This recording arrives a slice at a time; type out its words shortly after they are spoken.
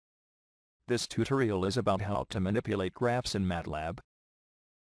This tutorial is about how to manipulate graphs in MATLAB.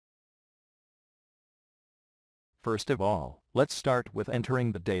 First of all, let's start with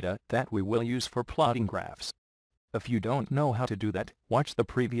entering the data that we will use for plotting graphs. If you don't know how to do that, watch the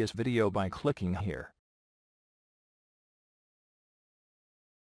previous video by clicking here.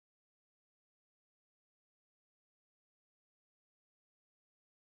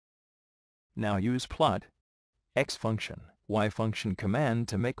 Now use plot, x function, y function command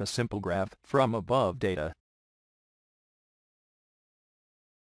to make a simple graph from above data.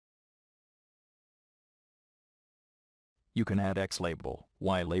 You can add x label,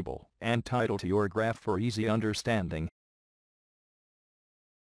 y label, and title to your graph for easy understanding.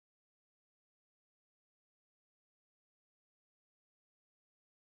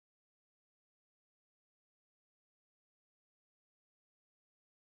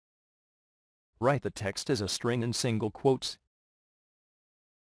 Write the text as a string in single quotes.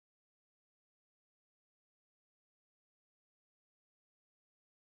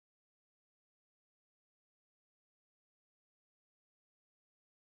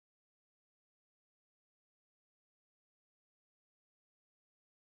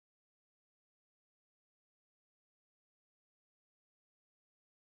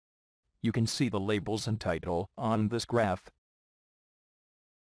 You can see the labels and title on this graph.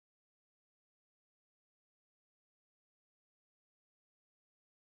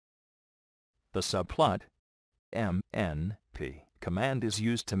 The subplot (MNP) command is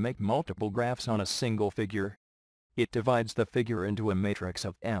used to make multiple graphs on a single figure. It divides the figure into a matrix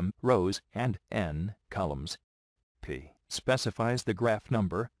of M rows and N columns. P specifies the graph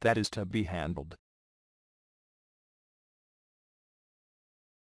number that is to be handled.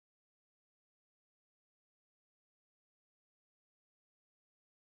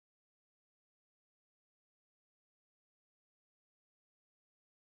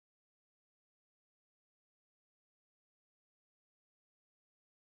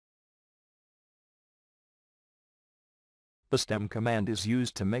 The stem command is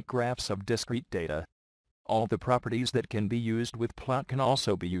used to make graphs of discrete data. All the properties that can be used with plot can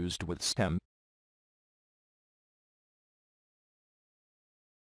also be used with stem.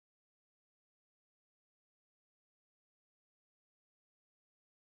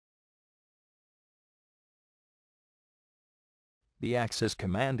 The axis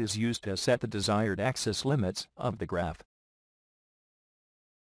command is used to set the desired axis limits of the graph.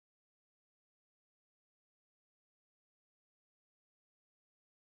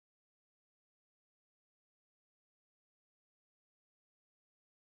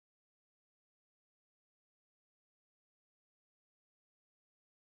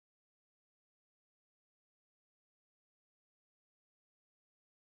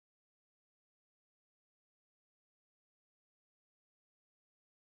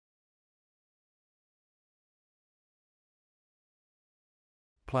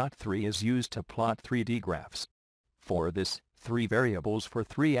 Plot 3 is used to plot 3D graphs. For this, 3 variables for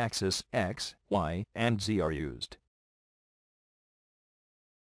 3 axes x, y, and z are used.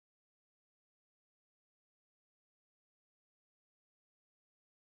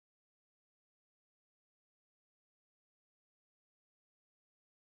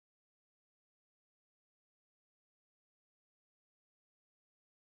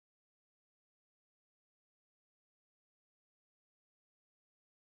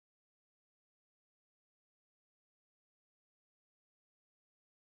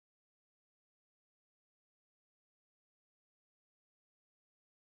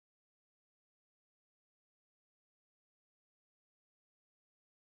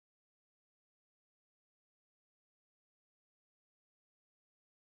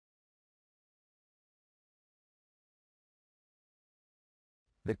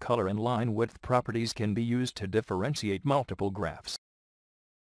 The color and line width properties can be used to differentiate multiple graphs.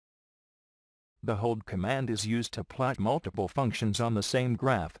 The hold command is used to plot multiple functions on the same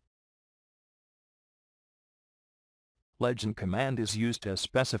graph. Legend command is used to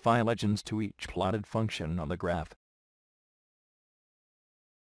specify legends to each plotted function on the graph.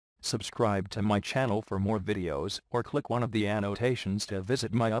 Subscribe to my channel for more videos or click one of the annotations to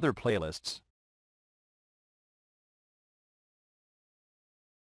visit my other playlists.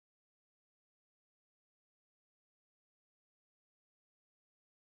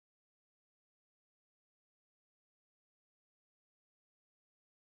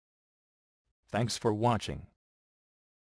 Thanks for watching.